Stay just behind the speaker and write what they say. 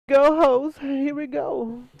go, host. Here we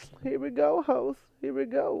go. Here we go, host. Here we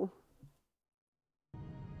go.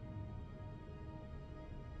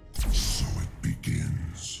 So it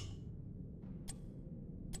begins.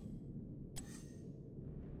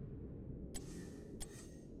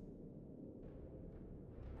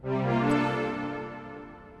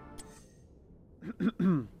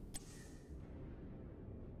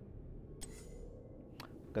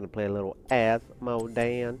 Gonna play a little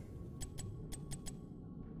Asmodan.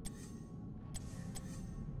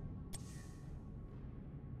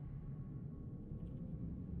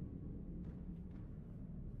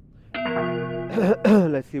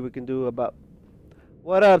 Let's see what we can do about.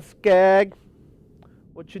 What up, Skag?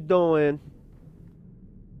 What you doing?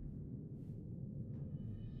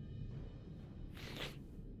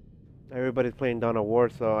 Everybody's playing Dawn of War,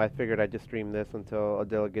 so I figured I'd just stream this until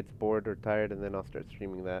Adela gets bored or tired, and then I'll start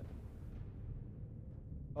streaming that.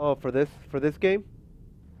 Oh, for this game?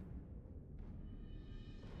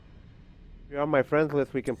 If you're on my friends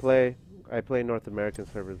list, we can play. I play North American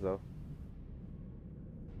servers though.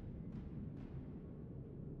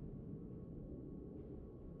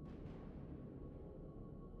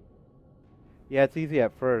 Yeah, it's easy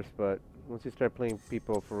at first, but once you start playing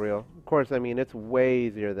people for real, of course, I mean it's way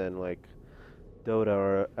easier than like Dota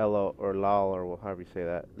or LO or LOL or however you say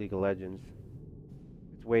that, League of Legends.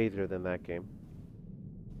 It's way easier than that game.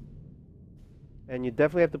 And you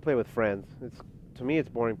definitely have to play with friends. To me, it's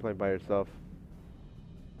boring playing by yourself.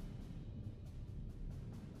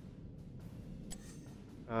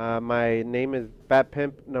 My name is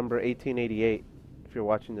Batpimp number 1888. If you're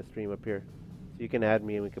watching the stream up here, so you can add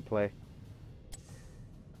me and we can play.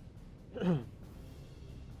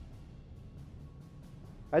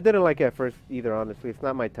 I didn't like it at first either, honestly. It's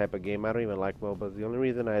not my type of game. I don't even like MOBAs. The only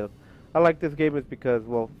reason I like this game is because,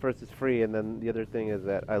 well, first it's free, and then the other thing is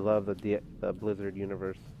that I love the Blizzard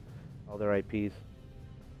universe, all their IPs.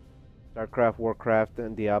 StarCraft, Warcraft,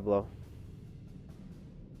 and Diablo.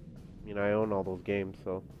 You know, I own all those games,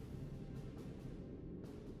 so.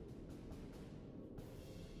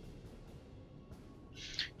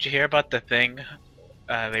 Did you hear about the thing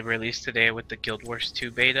they released today with the Guild Wars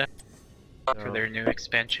 2 beta for their new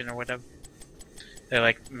expansion or whatever? They're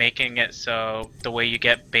like making it so the way you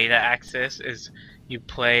get beta access is you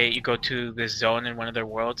go to this zone in one of their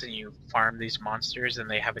worlds and you farm these monsters and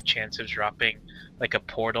they have a chance of dropping like a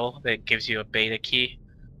portal that gives you a beta key.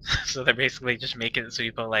 So they're basically just making it so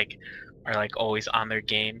people like are like always on their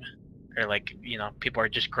game, or like, you know, people are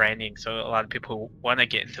just grinding. So a lot of people who want to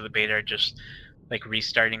get into the beta are just like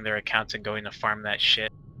restarting their accounts and going to farm that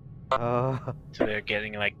shit. So they're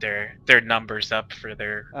getting like their numbers up for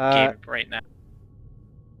their game right now.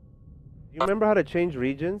 You remember how to change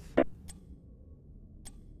regions?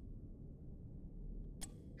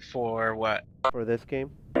 For what? For this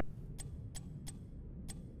game?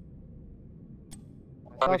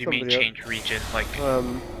 What do you mean change region? Like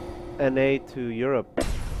from NA to Europe.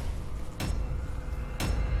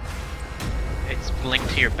 It's linked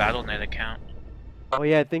to your Battle.net account. Oh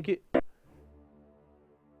yeah, I think you...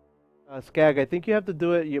 Skag, I think you have to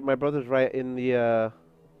do it, my brother's right, in the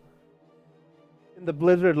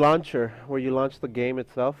Blizzard launcher, where you launch the game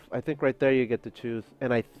itself. I think right there you get to choose.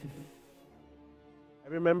 And I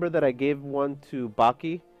remember that I gave one to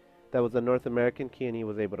Baki, that was a North American key, and he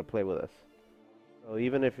was able to play with us. So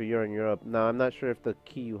even if you're in Europe, now I'm not sure if the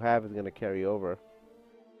key you have is going to carry over.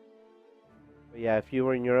 But yeah, if you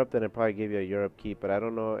were in Europe, then it probably gave you a Europe key, but I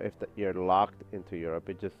don't know if you're locked into Europe.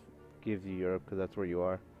 It just gives you Europe because that's where you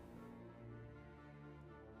are.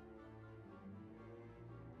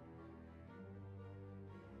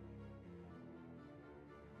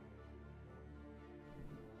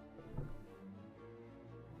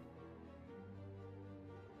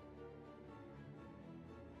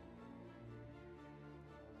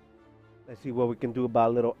 Let's see what we can do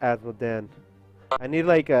about little Asmodan. I need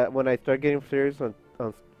like when I start getting serious on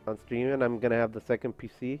streaming, I'm gonna have the second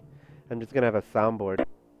PC. I'm just gonna have a soundboard.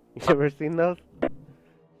 You ever seen those?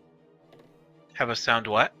 Have a sound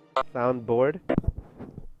what? Soundboard.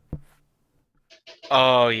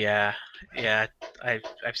 Oh yeah, yeah. I've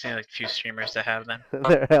seen like a few streamers that have them.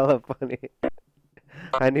 They're hella funny.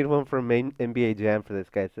 I need one from NBA Jam for this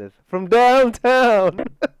guy says from downtown.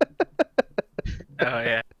 Oh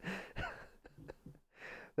yeah.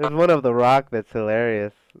 There's one of The Rock that's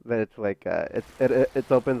hilarious. That it's like it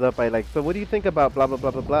opens up by like, so what do you think about blah blah blah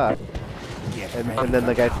blah blah? And then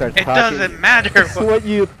the guy starts it talking. It doesn't matter what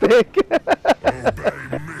you think.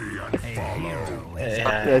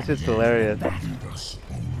 Yeah. That's just hilarious.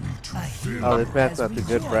 Oh, this map's not too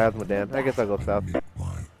good for Asmodan. I guess I'll go south.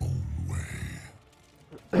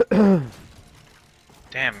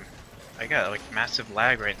 Damn, I got like massive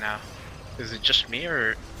lag right now. Is it just me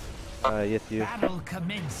or? Yes, you. Battle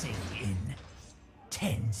commencing in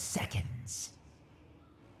 10 seconds.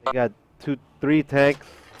 I got 3 tanks.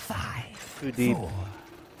 5, Too deep. 4,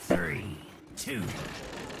 3, 2,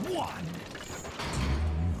 1.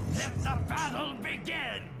 Let the battle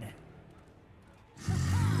begin!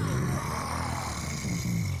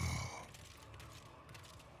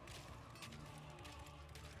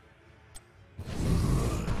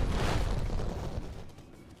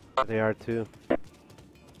 They are too.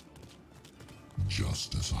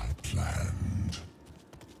 Just as I planned.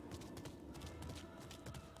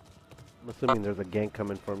 I'm assuming there's a gank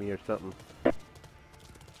coming for me or something.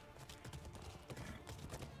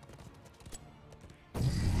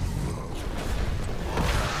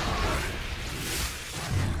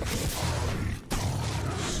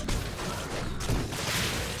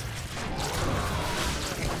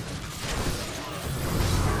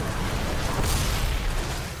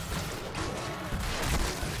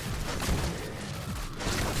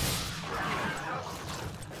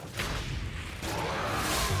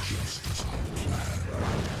 Just as I planned.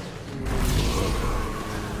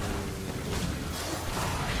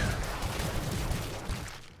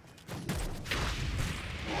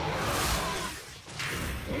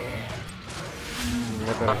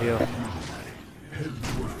 I better heal. Head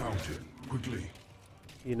to a fountain, quickly.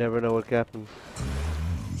 You never know what happens.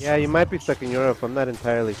 Yeah, you might be stuck in Europe. I'm not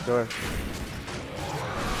entirely sure.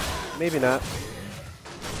 Maybe not.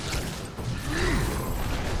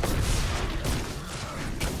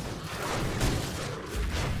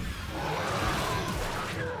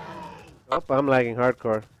 Oh, I'm lagging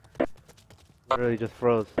hardcore. Literally just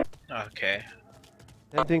froze. Okay.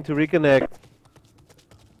 Tempting to reconnect.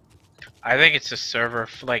 I think it's a server.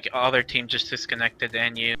 Like other team just disconnected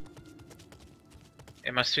and you.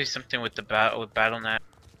 It must be something with the BattleNet.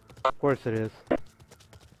 Of course it is.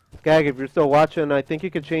 Skag, if you're still watching, I think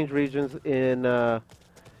you can change regions in the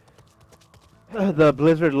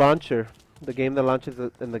Blizzard launcher. The game that launches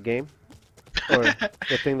in the game. Or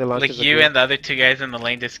the thing that launches Like the you game. and the other two guys in the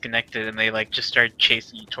lane disconnected and they like just started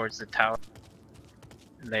chasing you towards the tower.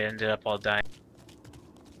 And they ended up all dying.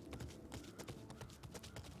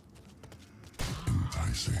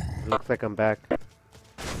 Enticing. Looks like I'm back.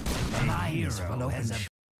 My hero has a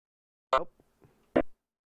It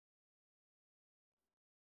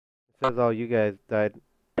says all you guys died.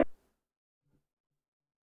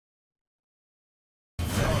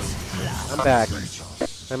 I'm back.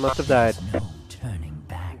 I must have died. no turning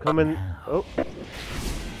back. Coming. now. Oh.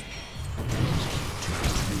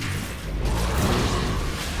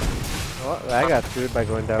 Oh, I got screwed by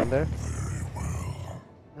going down there.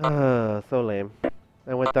 So lame.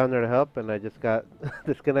 I went down there to help and I just got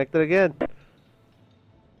disconnected again.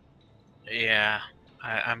 Yeah,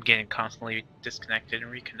 I'm getting constantly disconnected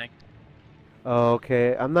and reconnected. Oh,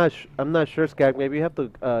 okay. I'm not sure, Skag. Maybe you have to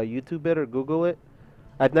YouTube it or Google it.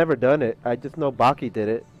 I've never done it. I just know Baki did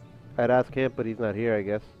it. I'd ask him, but he's not here, I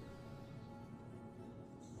guess.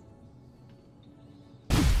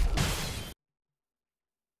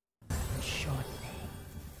 Shortly,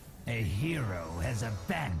 a hero has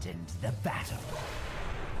abandoned the battle.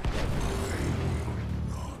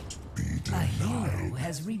 Not be A denied. hero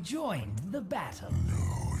has rejoined the battle.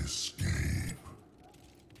 No escape.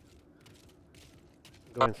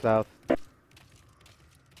 Going south.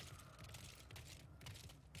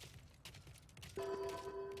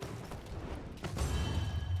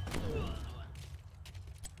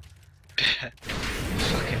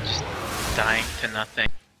 Fucking just dying to nothing.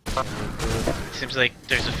 Seems like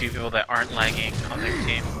there's a few people that aren't lagging on their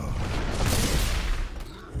team.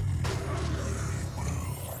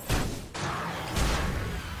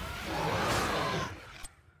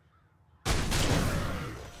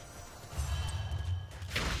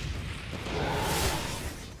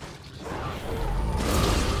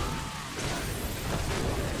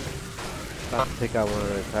 About to take out one of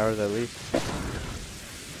their towers at least.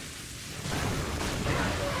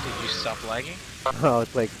 Did you stop lagging? Oh,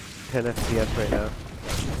 it's like 10 FPS right now.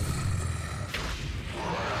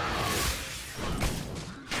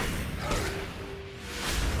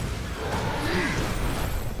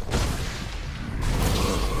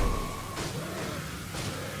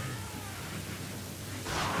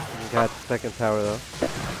 Got the second tower though.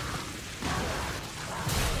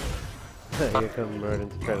 Here comes Murden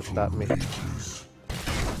to try to stop me. Ages.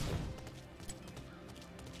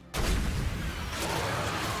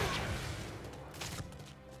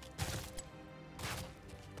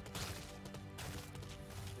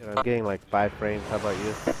 Dude, I'm getting like 5 frames. How about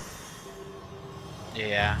you?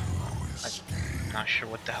 Yeah, No escape. not sure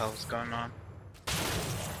what the hell is going on.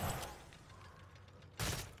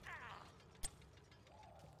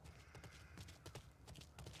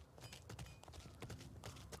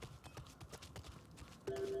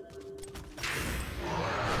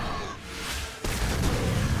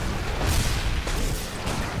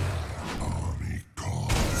 Army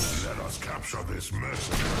calls. Let us capture this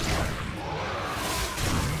mercenary.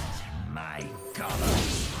 My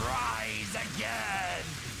colors rise again!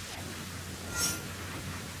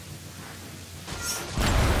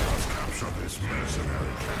 Let us capture this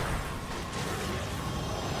mercenary.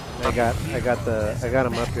 I got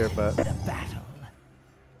him up here, but The battle.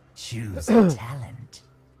 Choose a talent.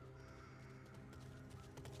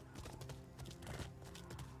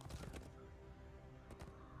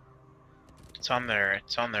 It's on their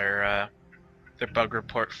bug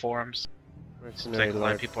report forums. Seems mercenary like a lot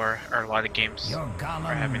lord. of people are, or a lot of games Your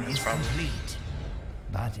are having golem this is problem. complete,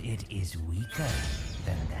 but it is weaker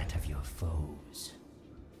than that of your foes.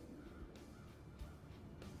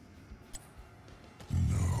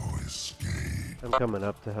 No escape. I'm coming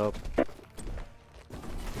up to help.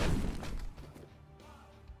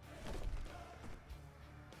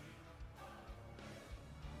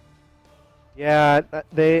 Yeah,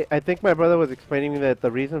 I think my brother was explaining to me that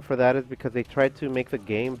the reason for that is because they tried to make the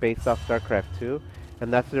game based off StarCraft 2,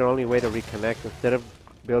 and that's their only way to reconnect. Instead of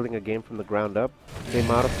building a game from the ground up, they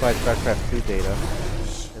modified StarCraft 2 data,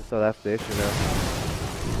 and so that's the issue now.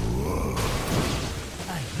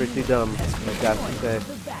 Pretty dumb, I got to say.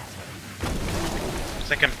 The battle. It's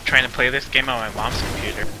like I'm trying to play this game on my mom's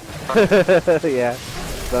computer. Yeah,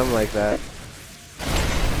 something like that.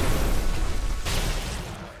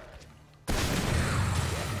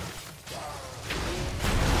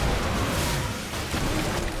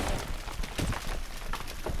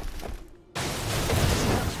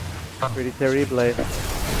 Pretty terrible. I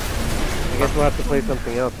guess we'll have to play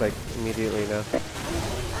something else like immediately now.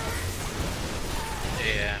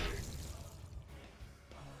 Yeah.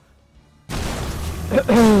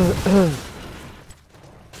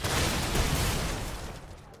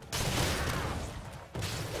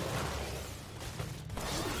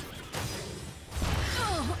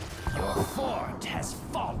 Your fort has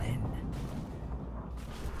fallen.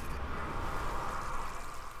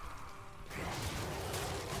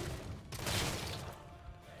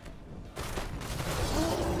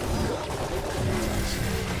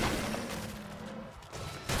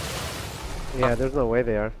 Yeah, there's no way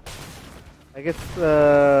they are. I guess,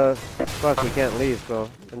 fuck, we can't leave, so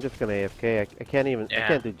I'm just gonna AFK. I can't even, Yeah. I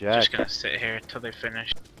can't do I'm jack. just gonna sit here until they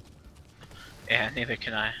finish. Yeah, neither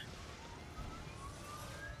can I.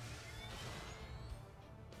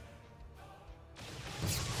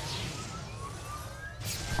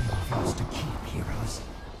 Yours to keep, heroes.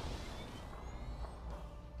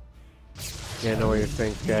 Yeah, I know what you're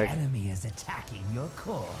saying, The Skag. enemy is attacking your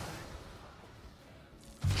core.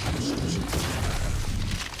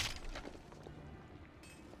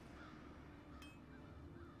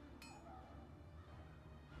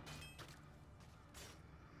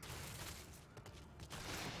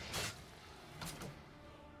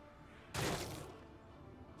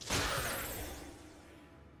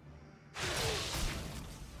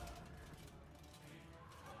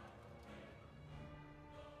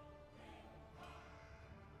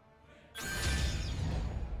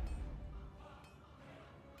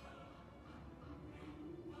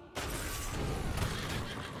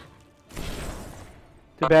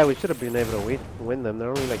 Too bad, we should have been able to win them. There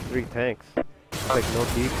are only like 3 tanks. Like, no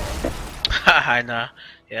deep. I know.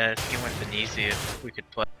 Yeah, this game would have been easy if we could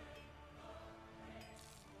play.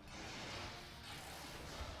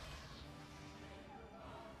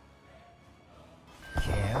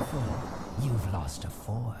 Careful, you've lost a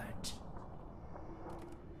fort.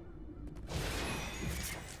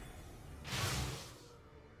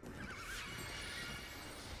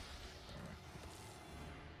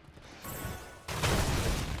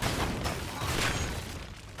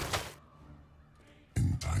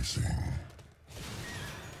 Enticing.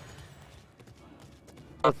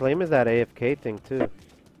 What's lame is that AFK thing, too.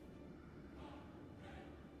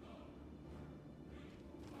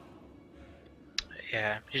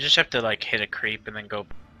 Yeah, you just have to like hit a creep and then go.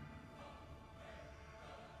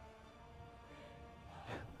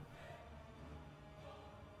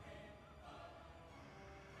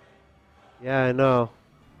 Yeah, I know.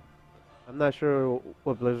 I'm not sure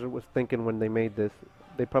what Blizzard was thinking when they made this.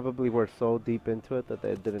 They probably were so deep into it that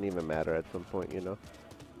it didn't even matter at some point, you know?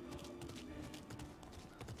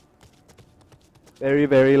 Very,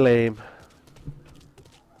 very lame.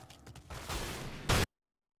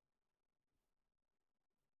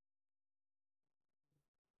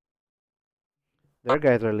 Their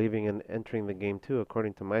guys are leaving and entering the game too,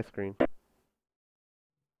 according to my screen.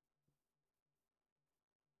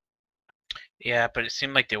 Yeah, but it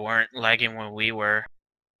seemed like they weren't lagging when we were.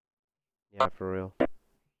 Yeah, for real.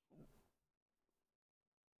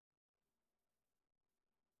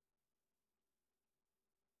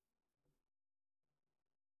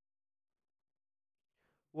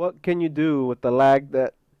 What can you do with the lag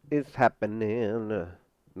that is happening?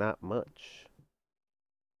 Not much.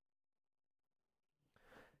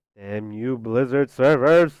 Damn you, Blizzard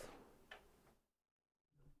servers!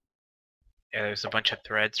 Yeah, there's a bunch of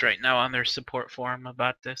threads right now on their support forum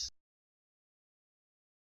about this.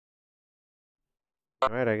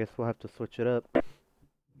 Alright, I guess we'll have to switch it up.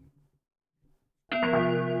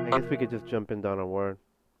 I guess we could just jump in Dawn of War.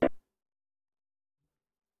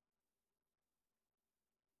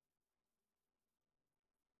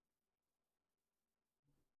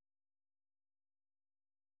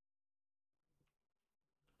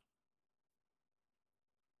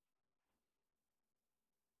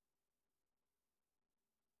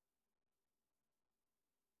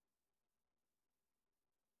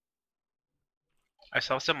 I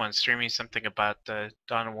saw someone streaming something about the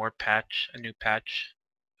Dawn of War patch, a new patch,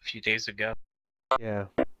 a few days ago. Yeah.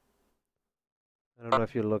 I don't know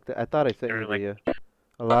if you looked at I thought I sent They you were like,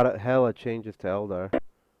 a lot of hella changes to Eldar.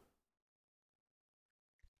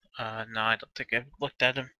 no, I don't think I've looked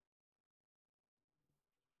at them.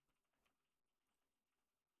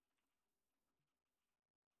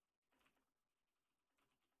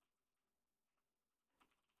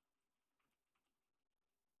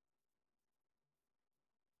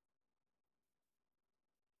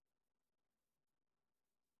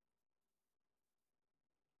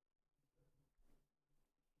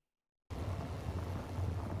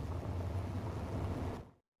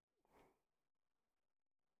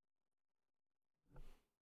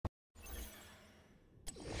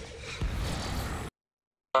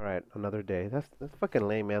 Alright, another day. That's fucking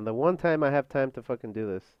lame, man. The one time I have time to fucking do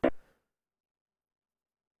this.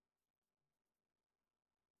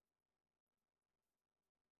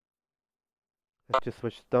 Let's just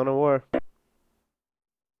switch to Dawn of War.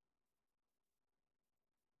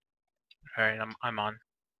 Alright, I'm on.